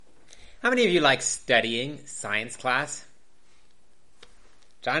How many of you like studying science class?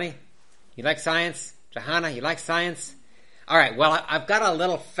 Johnny, you like science? Johanna, you like science? All right, well, I've got a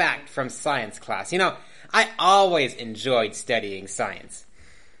little fact from science class. I always enjoyed studying science.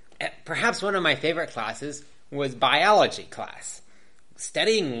 Perhaps one of my favorite classes was biology class.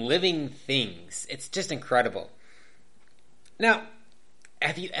 Studying living things. It's just incredible. Now,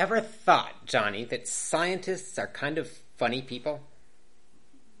 have you ever thought, Johnny, that scientists are kind of funny people?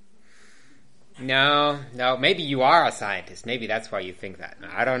 No, maybe you are a scientist. Maybe that's why you think that.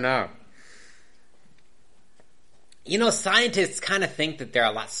 I don't know. Scientists kind of think that they're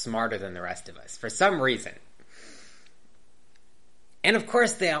a lot smarter than the rest of us, for some reason. And of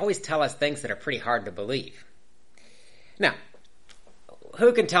course, they always tell us things that are pretty hard to believe. Now,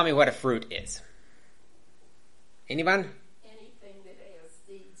 who can tell me what a fruit is? Anyone? Anything that has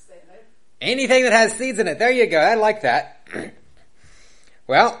seeds in it. Anything that has seeds in it. There you go. I like that.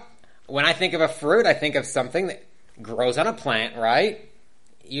 Well, when I think of a fruit, I think of something that grows on a plant, right?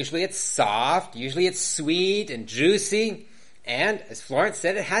 Usually it's soft, usually it's sweet and juicy, and as Florence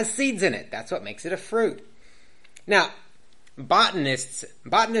said, it has seeds in it. That's what makes it a fruit. Now, botanists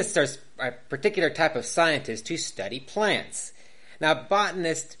are a particular type of scientist who study plants. Now,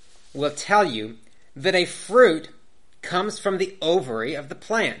 botanists will tell you that a fruit comes from the ovary of the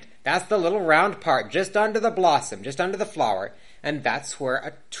plant. That's the little round part just under the blossom, just under the flower, and that's where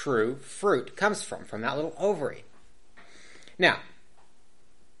a true fruit comes from that little ovary. Now,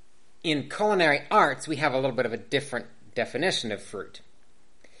 in culinary arts, we have a little bit of a different definition of fruit.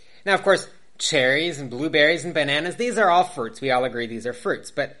 Now, of course, cherries and blueberries and bananas, these are all fruits. We all agree these are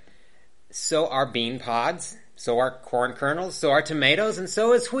fruits, but so are bean pods, so are corn kernels, so are tomatoes, and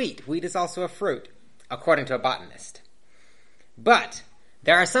so is wheat. Wheat is also a fruit, according to a botanist. But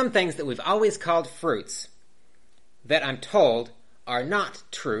there are some things that we've always called fruits that I'm told are not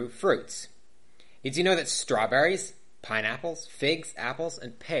true fruits. Did you know that strawberries, pineapples, figs, apples,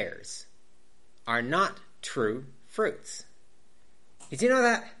 and pears are not true fruits? Did you know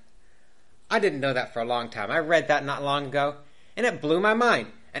that? I didn't know that for a long time. I read that not long ago, and it blew my mind.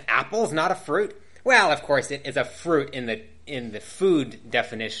 An apple is not a fruit? Well, of course, it is a fruit in the food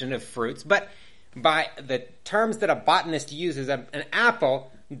definition of fruits, but by the terms that a botanist uses, an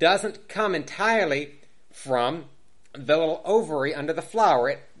apple doesn't come entirely from the little ovary under the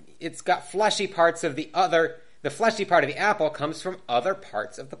flower. It's got fleshy parts of the fleshy part of the apple comes from other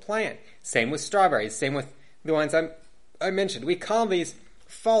parts of the plant. Same with strawberries, same with the ones I mentioned. We call these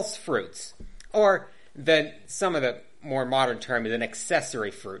false fruits, or some of the more modern term is an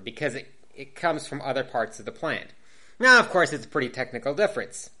accessory fruit because it comes from other parts of the plant. Now, of course, it's a pretty technical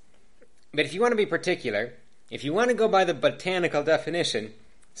difference. But if you want to be particular, if you want to go by the botanical definition,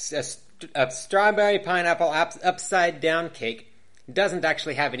 a strawberry pineapple upside down cake doesn't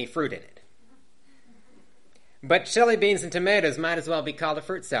actually have any fruit in it. But chili beans and tomatoes might as well be called a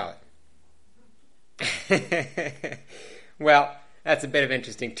fruit salad. Well, that's a bit of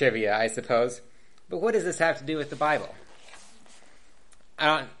interesting trivia, I suppose. But what does this have to do with the Bible? I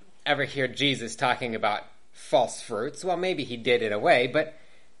don't ever hear Jesus talking about false fruits. Well, maybe he did in a way, but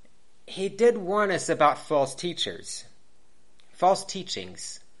he did warn us about false teachers, false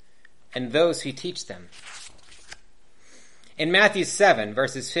teachings, and those who teach them. In Matthew 7,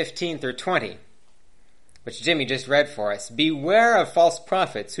 verses 15 through 20, which Jimmy just read for us, "Beware of false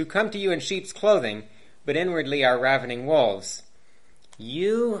prophets who come to you in sheep's clothing, but inwardly are ravening wolves.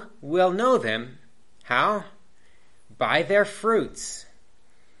 You will know them." How? "By their fruits.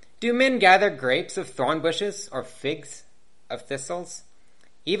 Do men gather grapes of thorn bushes or figs of thistles?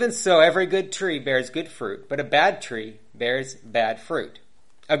 Even so, every good tree bears good fruit, but a bad tree bears bad fruit.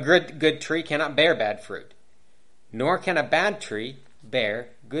 A good tree cannot bear bad fruit, nor can a bad tree bear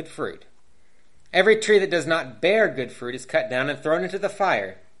good fruit. Every tree that does not bear good fruit is cut down and thrown into the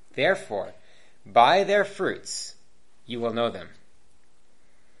fire. Therefore, by their fruits you will know them."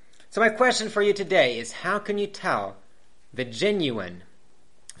 So my question for you today is, how can you tell the genuine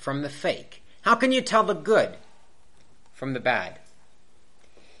from the fake? How can you tell the good from the bad?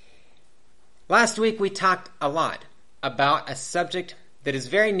 Last week we talked a lot about a subject that is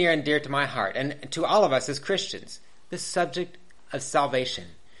very near and dear to my heart and to all of us as Christians, the subject of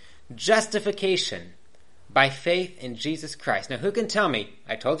salvation. Justification by faith in Jesus Christ. Now, who can tell me,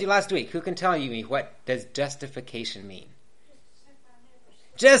 I told you last week, who can tell me what does justification mean?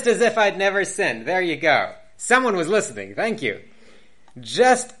 Just as if I'd never sinned. There you go. Someone was listening. Thank you.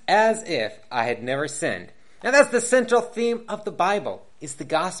 Just as if I had never sinned. Now, that's the central theme of the Bible, is the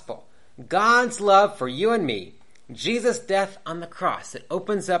gospel. God's love for you and me. Jesus' death on the cross. It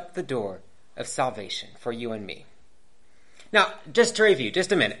opens up the door of salvation for you and me. Now, just to review,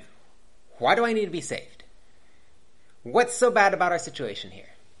 just a minute. Why do I need to be saved? What's so bad about our situation here?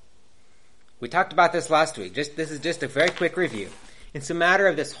 We talked about this last week. This is just a very quick review. It's a matter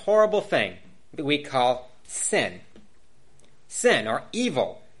of this horrible thing that we call sin. Sin, or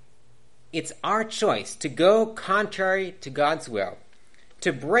evil. It's our choice to go contrary to God's will,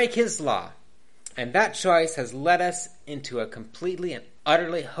 to break his law. And that choice has led us into a completely and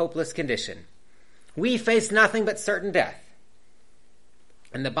utterly hopeless condition. We face nothing but certain death.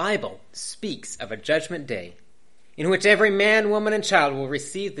 And the Bible speaks of a judgment day in which every man, woman, and child will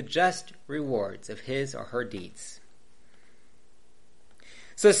receive the just rewards of his or her deeds.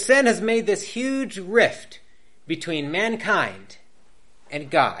 So sin has made this huge rift between mankind and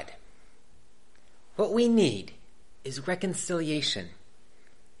God. What we need is reconciliation.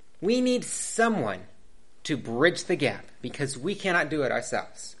 We need someone to bridge the gap because we cannot do it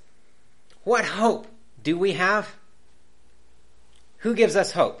ourselves. What hope do we have? Who gives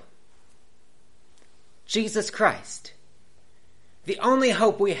us hope? Jesus Christ. The only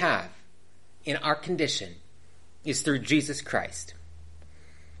hope we have in our condition is through Jesus Christ.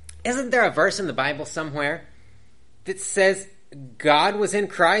 Isn't there a verse in the Bible somewhere that says God was in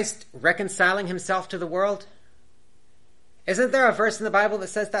Christ reconciling himself to the world? Isn't there a verse in the Bible that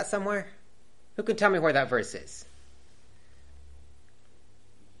says that somewhere? Who can tell me where that verse is?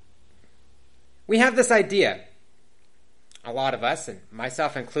 We have this idea. A lot of us, and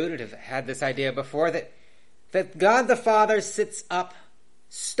myself included, have had this idea before, that God the Father sits up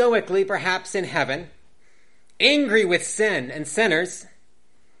stoically, perhaps in heaven, angry with sin and sinners,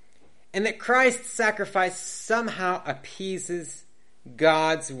 and that Christ's sacrifice somehow appeases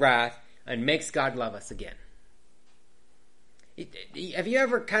God's wrath and makes God love us again. Have you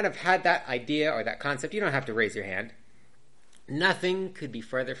ever kind of had that idea or that concept? You don't have to raise your hand. Nothing could be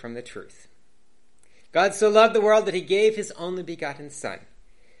further from the truth. God so loved the world that he gave his only begotten Son.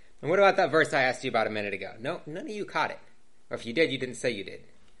 And what about that verse I asked you about a minute ago? No, none of you caught it. Or if you did, you didn't say you did.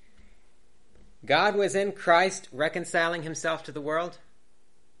 God was in Christ reconciling himself to the world.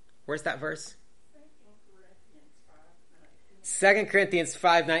 Where's that verse? 2 Corinthians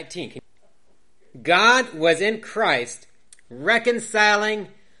 5:19. God was in Christ reconciling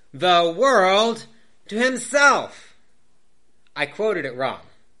the world to himself. I quoted it wrong.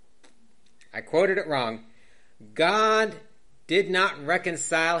 God did not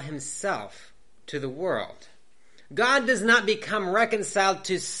reconcile himself to the world. God does not become reconciled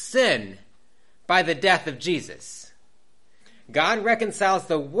to sin by the death of Jesus. God reconciles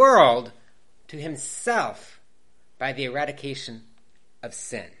the world to himself by the eradication of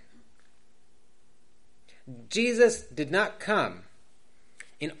sin. Jesus did not come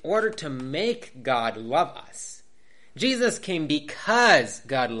in order to make God love us. Jesus came because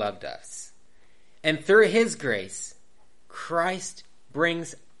God loved us. And through his grace, Christ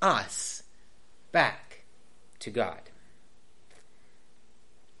brings us back to God.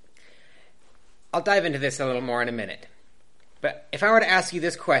 I'll dive into this a little more in a minute. But if I were to ask you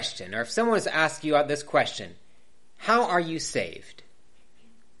this question, or if someone was to ask you this question, how are you saved?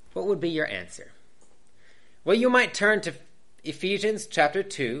 What would be your answer? Well, you might turn to Ephesians chapter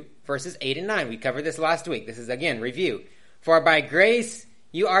 2, verses 8 and 9. We covered this last week. This is, again, review. For by grace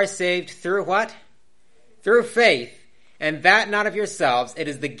you are saved through what? Through faith, and that not of yourselves. It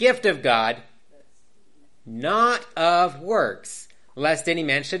is the gift of God, not of works, lest any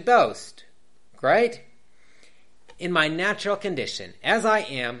man should boast. Right? In my natural condition, as I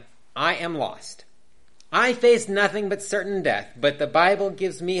am lost. I face nothing but certain death, but the Bible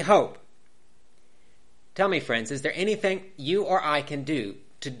gives me hope. Tell me, friends, is there anything you or I can do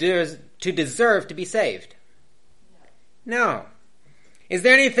to deserve to be saved? No. Is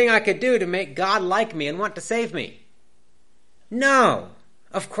there anything I could do to make God like me and want to save me? No,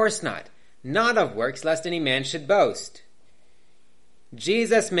 of course not. Not of works, lest any man should boast.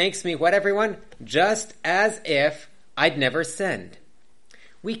 Jesus makes me what, everyone? Just as if I'd never sinned.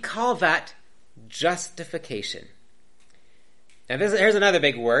 We call that justification. Now here's another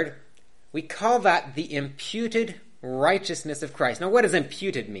big word. We call that the imputed righteousness of Christ. Now what does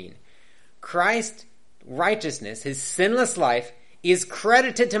imputed mean? Christ's righteousness, his sinless life, is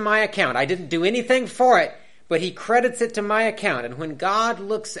credited to my account. I didn't do anything for it, but he credits it to my account. And when God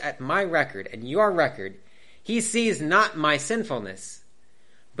looks at my record and your record, he sees not my sinfulness,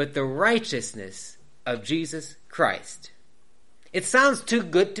 but the righteousness of Jesus Christ. It sounds too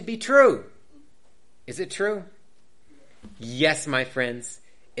good to be true. Is it true? Yes, my friends,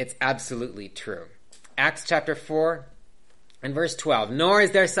 it's absolutely true. Acts chapter 4 and verse 12. Nor is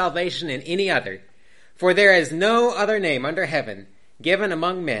there salvation in any other, for there is no other name under heaven given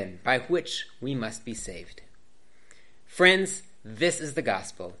among men by which we must be saved. Friends, this is the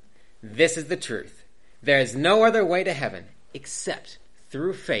gospel. This is the truth. There is no other way to heaven except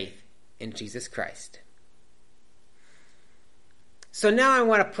through faith in Jesus Christ. So now I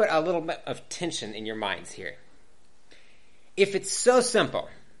want to put a little bit of tension in your minds here. If it's so simple,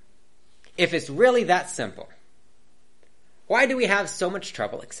 if it's really that simple, why do we have so much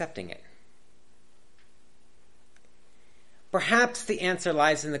trouble accepting it? Perhaps the answer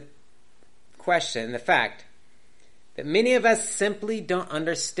lies in the question, the fact that many of us simply don't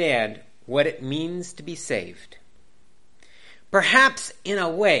understand what it means to be saved. Perhaps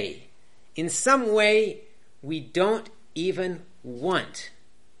in some way, we don't even want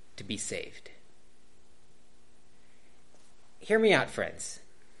to be saved. Hear me out, friends.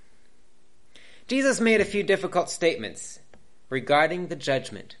 Jesus made a few difficult statements regarding the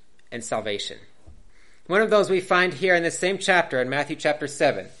judgment and salvation. One of those we find here in this same chapter in Matthew chapter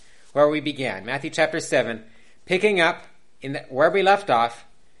 7, where we began. Matthew chapter 7, picking up where we left off,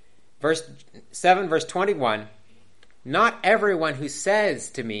 verse 7, verse 21. Not everyone who says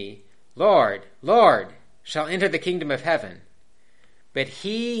to me, Lord, Lord, shall enter the kingdom of heaven, but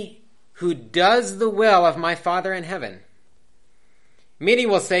he who does the will of my Father in heaven. Many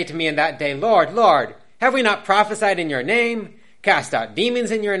will say to me in that day, Lord, Lord, have we not prophesied in your name, cast out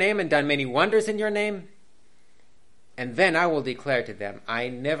demons in your name, and done many wonders in your name? And then I will declare to them, I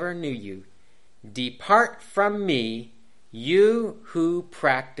never knew you. Depart from me, you who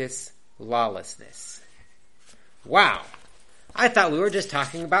practice lawlessness. Wow, I thought we were just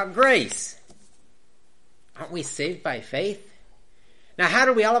talking about grace. Aren't we saved by faith? Now, how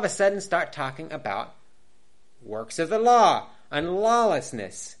do we all of a sudden start talking about works of the law and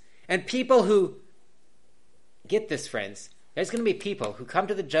lawlessness? And people who, get this, friends, there's going to be people who come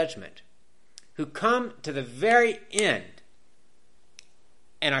to the judgment, who come to the very end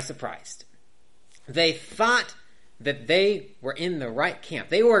and are surprised. They thought that they were in the right camp.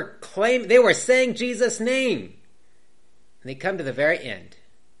 They were saying Jesus' name. And they come to the very end.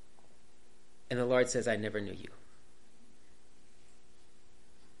 And the Lord says, I never knew you.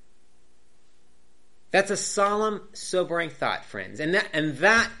 That's a solemn, sobering thought, friends. And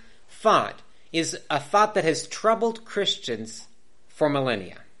that thought is a thought that has troubled Christians for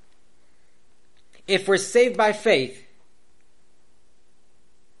millennia. If we're saved by faith,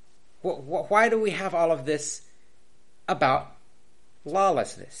 why do we have all of this about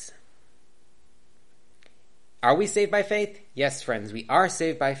lawlessness? Are we saved by faith? Yes, friends, we are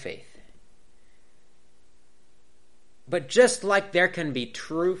saved by faith. But just like there can be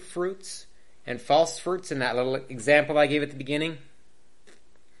true fruits and false fruits in that little example I gave at the beginning,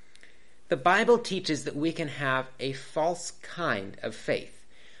 the Bible teaches that we can have a false kind of faith.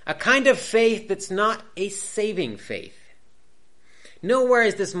 A kind of faith that's not a saving faith. Nowhere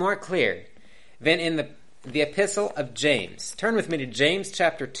is this more clear than in the epistle of James. Turn with me to James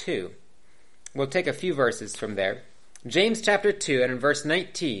chapter 2. We'll take a few verses from there. James chapter 2 and in verse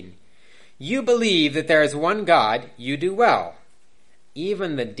 19. You believe that there is one God, you do well.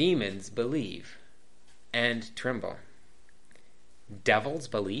 Even the demons believe and tremble. Devils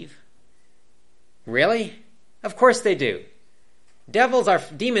believe? Really? Of course they do. Demons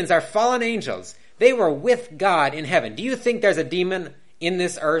are fallen angels. They were with God in heaven. Do you think there's a demon in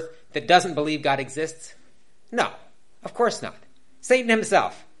this earth that doesn't believe God exists? No, of course not. Satan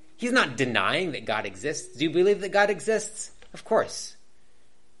himself, he's not denying that God exists. Do you believe that God exists? Of course.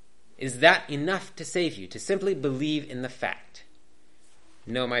 Is that enough to save you, to simply believe in the fact?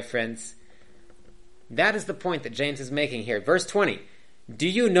 No, my friends. That is the point that James is making here. Verse 20. Do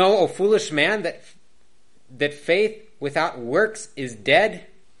you know, O foolish man, that faith without works is dead?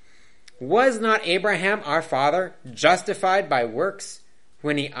 Was not Abraham our father justified by works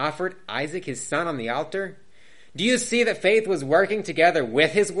when he offered Isaac his son on the altar? Do you see that faith was working together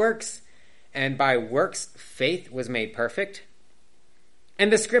with his works, and by works faith was made perfect?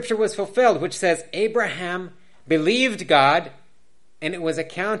 And the scripture was fulfilled, which says, Abraham believed God, and it was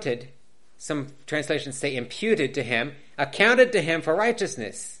accounted, some translations say imputed to him, accounted to him for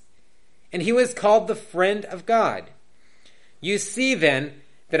righteousness. And he was called the friend of God. You see then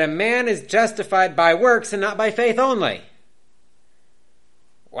that a man is justified by works and not by faith only.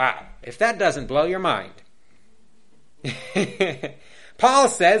 Wow, if that doesn't blow your mind. Paul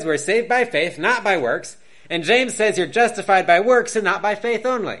says we're saved by faith, not by works, and James says you're justified by works and not by faith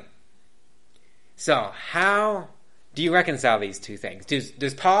only. So how do you reconcile these two things?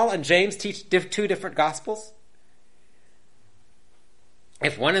 Does Paul and James teach two different gospels?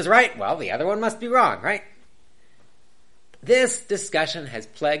 If one is right, well, the other one must be wrong, right? This discussion has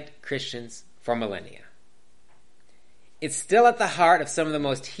plagued Christians for millennia. It's still at the heart of some of the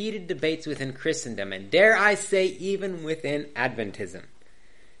most heated debates within Christendom, and dare I say, even within Adventism.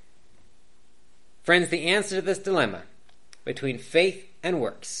 Friends, the answer to this dilemma between faith and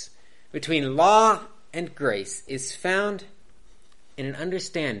works, between law and grace, is found in an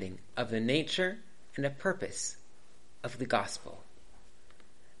understanding of the nature and the purpose of the gospel.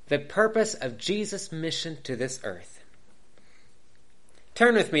 The purpose of Jesus' mission to this earth.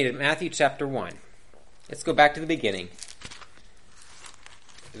 Turn with me to Matthew chapter 1. Let's go back to the beginning.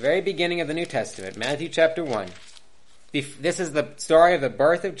 The very beginning of the New Testament, Matthew chapter 1. This is the story of the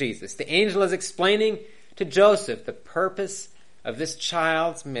birth of Jesus. The angel is explaining to Joseph the purpose of this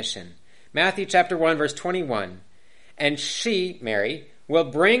child's mission. Matthew chapter 1, verse 21. And she, Mary, will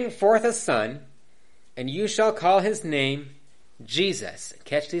bring forth a son, and you shall call his name Jesus.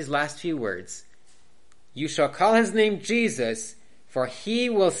 Catch these last few words. You shall call his name Jesus, for he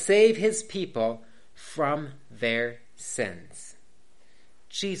will save his people from their sins.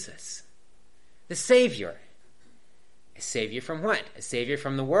 Jesus, the Savior. A Savior from what? A Savior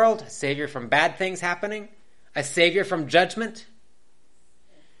from the world? A Savior from bad things happening? A Savior from judgment?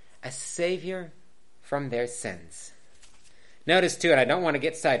 A Savior from their sins. Notice too, and I don't want to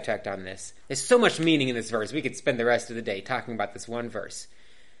get sidetracked on this, there's so much meaning in this verse. We could spend the rest of the day talking about this one verse.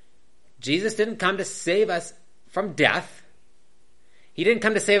 Jesus didn't come to save us from death. He didn't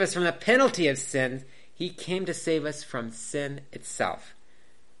come to save us from the penalty of sin. He came to save us from sin itself.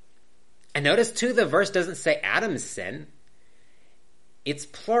 And notice too, the verse doesn't say Adam's sin. It's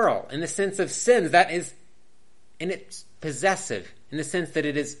plural in the sense of sins. That is, and it's possessive in the sense that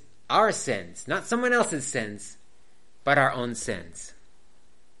it is our sins, not someone else's sins, but our own sins.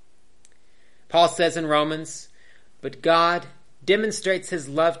 Paul says in Romans, but God demonstrates his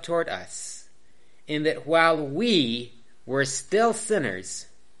love toward us in that while we were still sinners,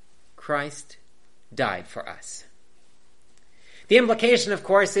 Christ died for us. The implication, of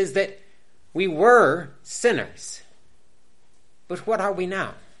course, is that we were sinners. But what are we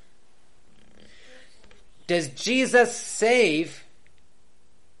now? Does Jesus save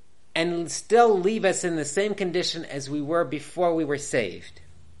and still leave us in the same condition as we were before we were saved?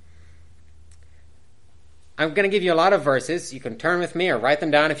 I'm going to give you a lot of verses. You can turn with me or write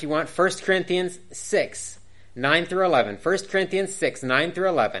them down if you want. 1 Corinthians 6, 9 through 11. 1 Corinthians 6, 9 through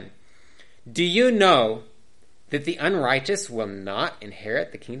 11. Do you know that the unrighteous will not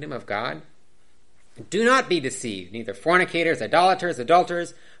inherit the kingdom of God? Do not be deceived. Neither fornicators, idolaters,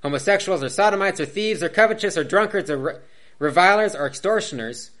 adulterers, homosexuals, or sodomites, or thieves, or covetous, or drunkards, or revilers, or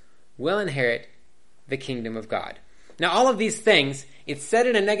extortioners will inherit the kingdom of God. Now, all of these things, it's said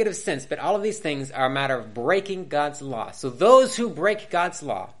in a negative sense, but all of these things are a matter of breaking God's law. So those who break God's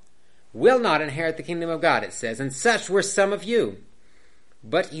law will not inherit the kingdom of God, it says. And such were some of you.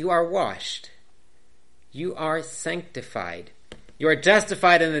 But you are washed. You are sanctified. You are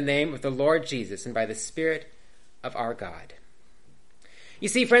justified in the name of the Lord Jesus and by the Spirit of our God. You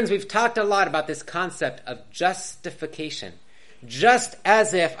see, friends, we've talked a lot about this concept of justification. Just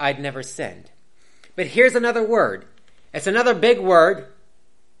as if I'd never sinned. But here's another word. It's another big word,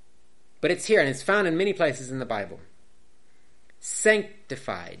 but it's here and it's found in many places in the Bible.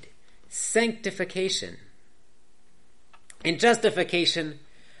 Sanctified. Sanctification. In justification,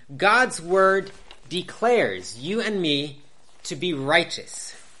 God's word declares you and me to be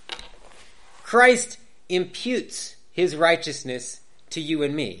righteous. Christ imputes his righteousness to you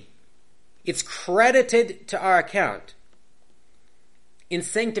and me. It's credited to our account. In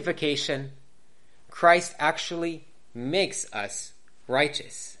sanctification, Christ actually makes us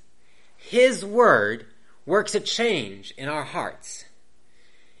righteous. His word works a change in our hearts.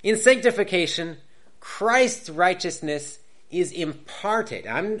 In sanctification, Christ's righteousness is imparted.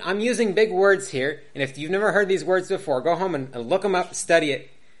 I'm using big words here, and if you've never heard these words before, go home and look them up, study it.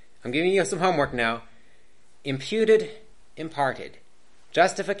 I'm giving you some homework now. Imputed, imparted.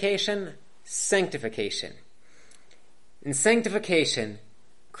 Justification, sanctification. In sanctification,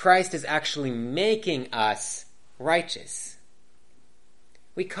 Christ is actually making us righteous.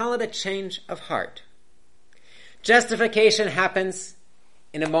 We call it a change of heart. Justification happens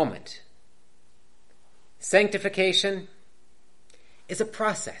in a moment. Sanctification is a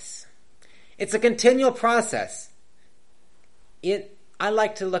process. It's a continual process. I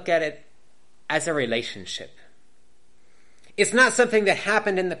like to look at it as a relationship. It's not something that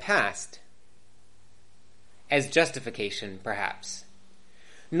happened in the past, as justification, perhaps.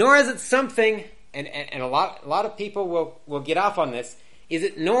 Nor is it something, and a lot of people will get off on this,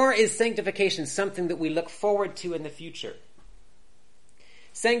 nor is sanctification something that we look forward to in the future.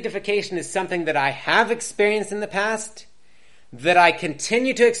 Sanctification is something that I have experienced in the past, that I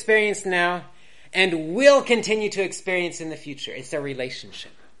continue to experience now, and will continue to experience in the future. It's a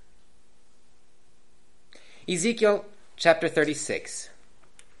relationship. Ezekiel chapter 36.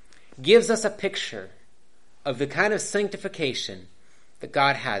 gives us a picture of the kind of sanctification that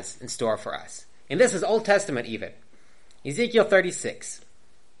God has in store for us. And this is Old Testament even. Ezekiel 36,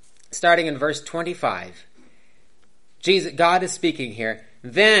 starting in verse 25. God is speaking here.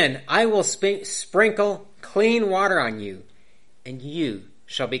 Then I will sprinkle clean water on you, and you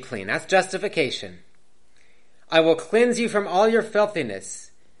shall be clean. That's justification. I will cleanse you from all your filthiness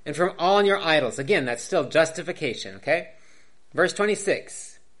and from all your idols. Again, that's still justification, okay? Verse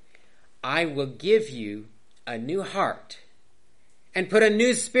 26. I will give you a new heart and put a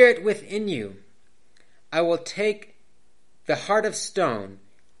new spirit within you. I will take the heart of stone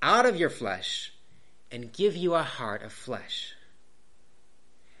out of your flesh and give you a heart of flesh.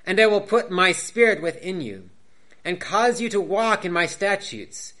 And I will put my spirit within you and cause you to walk in my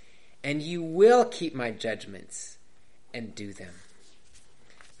statutes, and you will keep my judgments and do them.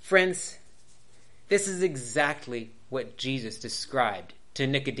 Friends, this is exactly what Jesus described to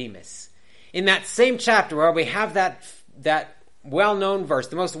Nicodemus. In that same chapter where we have that well-known verse,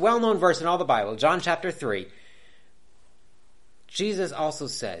 the most well-known verse in all the Bible, John chapter 3, Jesus also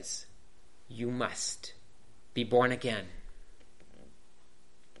says, you must be born again.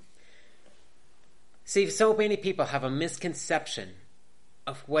 See, so many people have a misconception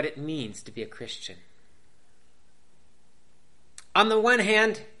of what it means to be a Christian. On the one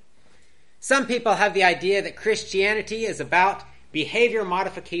hand, some people have the idea that Christianity is about behavior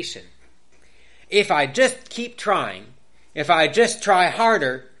modification. If I just keep trying, if I just try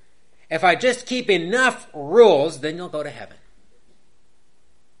harder, if I just keep enough rules, then you'll go to heaven.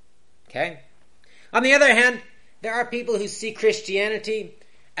 Okay? On the other hand, there are people who see Christianity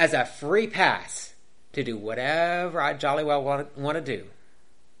as a free pass to do whatever I jolly well want to do.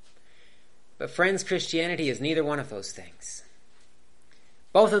 But friends, Christianity is neither one of those things.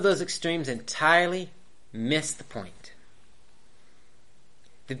 Both of those extremes entirely miss the point.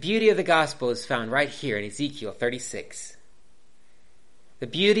 The beauty of the gospel is found right here in Ezekiel 36. The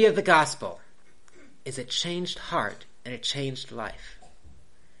beauty of the gospel is a changed heart and a changed life.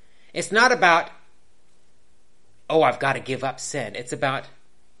 It's not about, I've got to give up sin. It's about,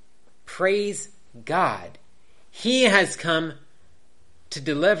 praise God. He has come to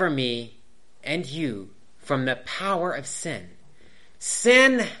deliver me and you from the power of sin.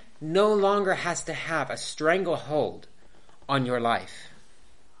 Sin no longer has to have a stranglehold on your life.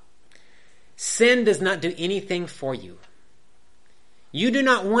 Sin does not do anything for you. You do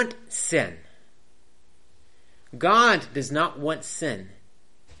not want sin. God does not want sin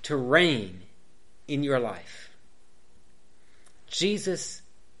to reign in your life. Jesus,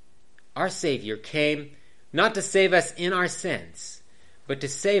 our Savior, came not to save us in our sins, but to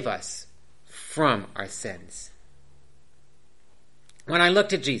save us from our sins. When I look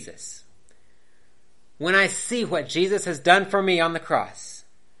to Jesus, when I see what Jesus has done for me on the cross,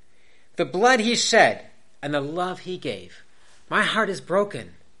 the blood he shed and the love he gave, my heart is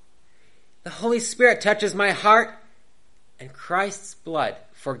broken. The Holy Spirit touches my heart, and Christ's blood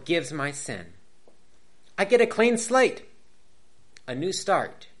forgives my sin. I get a clean slate, a new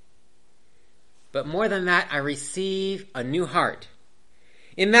start. But more than that, I receive a new heart.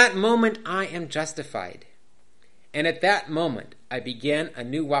 In that moment, I am justified. And at that moment, I begin a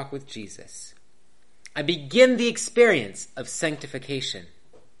new walk with Jesus. I begin the experience of sanctification.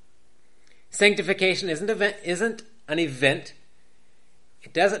 Sanctification isn't an event.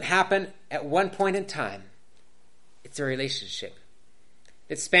 It doesn't happen at one point in time. It's a relationship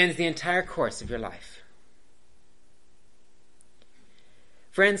that spans the entire course of your life.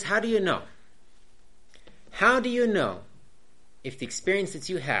 Friends, how do you know? How do you know if the experience that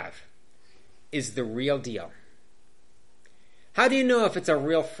you have is the real deal? How do you know if it's a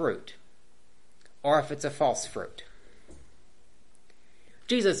real fruit or if it's a false fruit?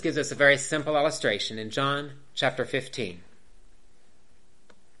 Jesus gives us a very simple illustration in John chapter 15.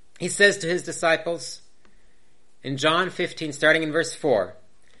 He says to his disciples in John 15, starting in verse 4,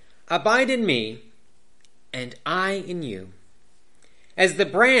 "Abide in me, and I in you. As the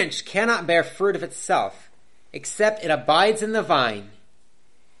branch cannot bear fruit of itself, except it abides in the vine,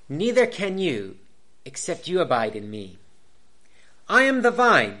 neither can you, except you abide in me. I am the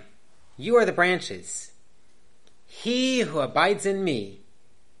vine, you are the branches. He who abides in me,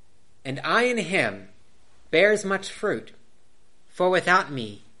 and I in him, bears much fruit, for without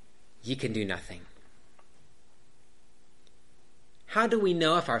me ye can do nothing." How do we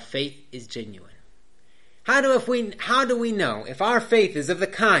know if our faith is genuine? How do we know if our faith is of the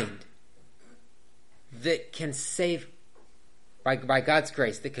kind that can save by God's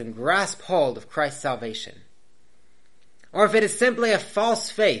grace, that can grasp hold of Christ's salvation? Or if it is simply a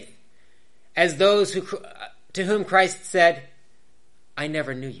false faith, as those to whom Christ said, "I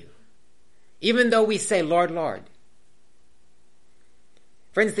never knew you. even though we say, Lord, Lord?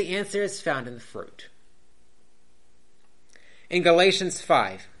 Friends, the answer is found in the fruit. In Galatians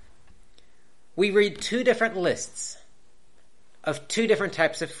 5, we read two different lists of two different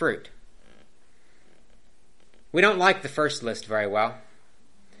types of fruit. We don't like the first list very well.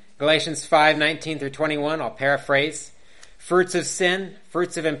 Galatians 5:19 through 21, I'll paraphrase. Fruits of sin,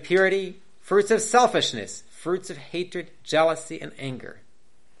 fruits of impurity, fruits of selfishness, fruits of hatred, jealousy, and anger.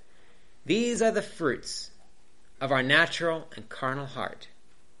 These are the fruits of our natural and carnal heart.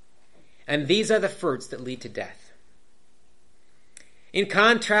 And these are the fruits that lead to death. In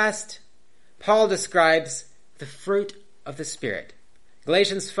contrast, Paul describes the fruit of the Spirit.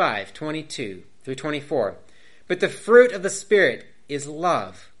 Galatians 5:22 through 24. But the fruit of the Spirit is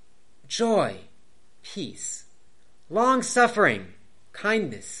love, joy, peace, long-suffering,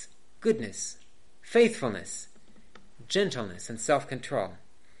 kindness, goodness, faithfulness, gentleness, and self-control.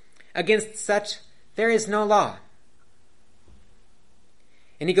 Against such there is no law.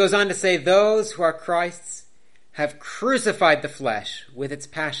 And he goes on to say, those who are Christ's have crucified the flesh with its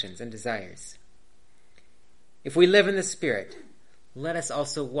passions and desires. If we live in the Spirit, let us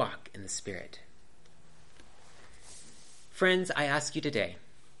also walk in the Spirit. Friends, I ask you today,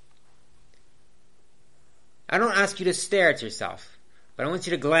 I don't ask you to stare at yourself, but I want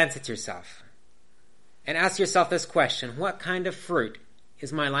you to glance at yourself and ask yourself this question: what kind of fruit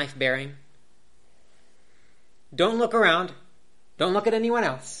is my life bearing? Don't look around. Don't look at anyone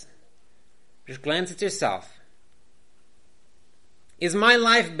else. Just glance at yourself. Is my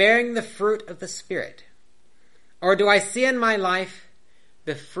life bearing the fruit of the Spirit? Or do I see in my life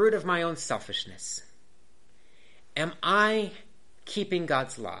the fruit of my own selfishness? Am I keeping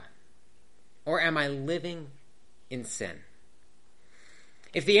God's law? Or am I living in sin?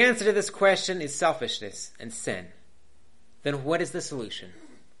 If the answer to this question is selfishness and sin, then what is the solution?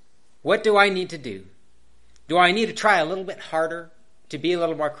 What do I need to do? Do I need to try a little bit harder to be a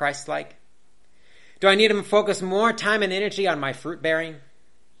little more Christ-like? Do I need to focus more time and energy on my fruit bearing?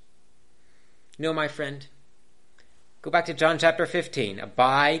 No, my friend. Go back to John chapter 15.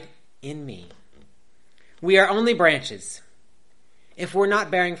 Abide in me. We are only branches. If we're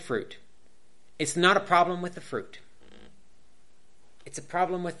not bearing fruit, it's not a problem with the fruit. It's a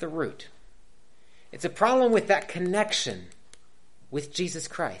problem with the root. It's a problem with that connection with Jesus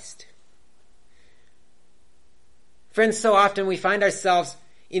Christ. Friends, so often we find ourselves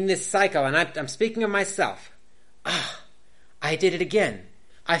in this cycle, and I'm speaking of myself. I did it again.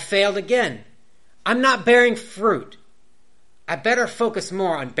 I failed again. I'm not bearing fruit. I better focus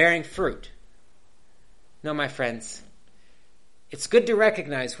more on bearing fruit. No, my friends, it's good to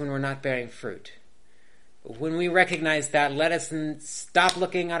recognize when we're not bearing fruit. But when we recognize that, let us stop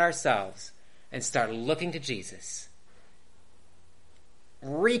looking at ourselves and start looking to Jesus.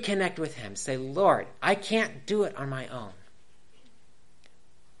 Reconnect with him. Say, Lord, I can't do it on my own.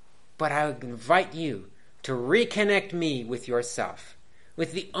 But I would invite you to reconnect me with yourself,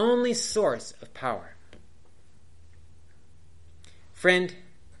 with the only source of power. Friend,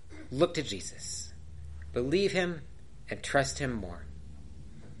 look to Jesus. Believe him and trust him more.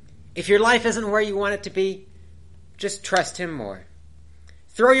 If your life isn't where you want it to be, just trust him more.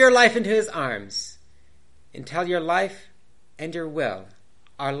 Throw your life into his arms until your life and your will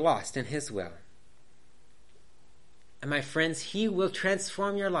are lost in his will. And my friends, he will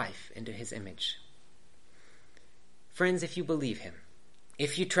transform your life into his image. Friends, if you believe him,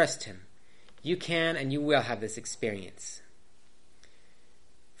 if you trust him, you can and you will have this experience.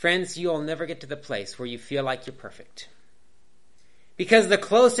 Friends, you'll never get to the place where you feel like you're perfect. Because the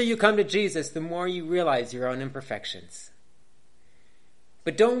closer you come to Jesus, the more you realize your own imperfections.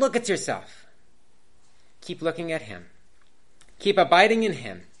 But don't look at yourself. Keep looking at him. Keep abiding in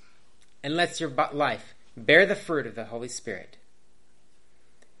him, and let your life bear the fruit of the Holy Spirit.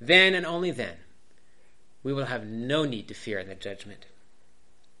 Then and only then, we will have no need to fear the judgment.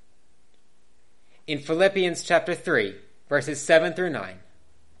 In Philippians chapter 3, verses 7 through 9,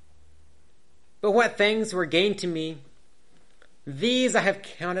 but what things were gained to me, these I have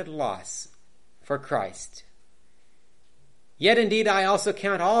counted loss for Christ. Yet indeed I also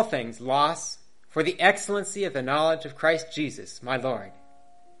count all things loss for the excellency of the knowledge of Christ Jesus, my Lord,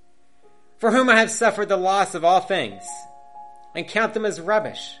 for whom I have suffered the loss of all things, and count them as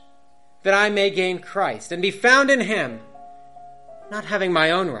rubbish, that I may gain Christ, and be found in him, not having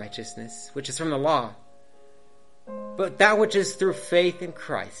my own righteousness, which is from the law, but that which is through faith in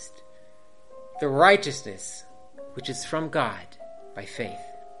Christ, the righteousness which is from God by faith.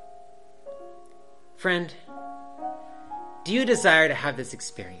 Friend, do you desire to have this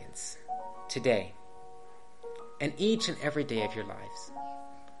experience today and each and every day of your lives?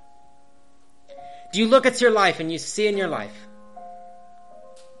 Do you look at your life and you see in your life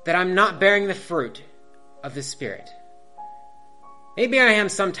that I'm not bearing the fruit of the Spirit? Maybe I am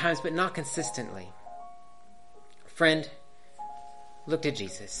sometimes, but not consistently. Friend, look to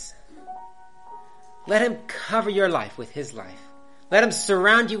Jesus. Let him cover your life with his life. Let him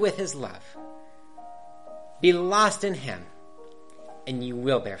surround you with his love. Be lost in him, and you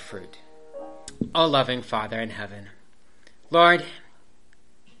will bear fruit. O loving Father in heaven, Lord,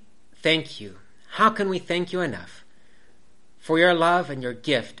 thank you. How can we thank you enough for your love and your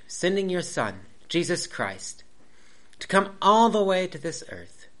gift, sending your Son, Jesus Christ, to come all the way to this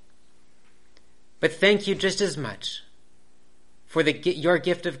earth? But thank you just as much for your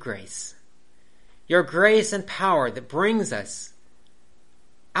gift of grace, your grace and power that brings us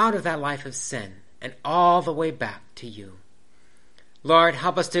out of that life of sin and all the way back to you. Lord,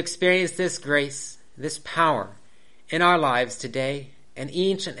 help us to experience this grace, this power in our lives today and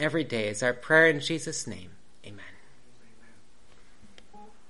each and every day is our prayer in Jesus' name.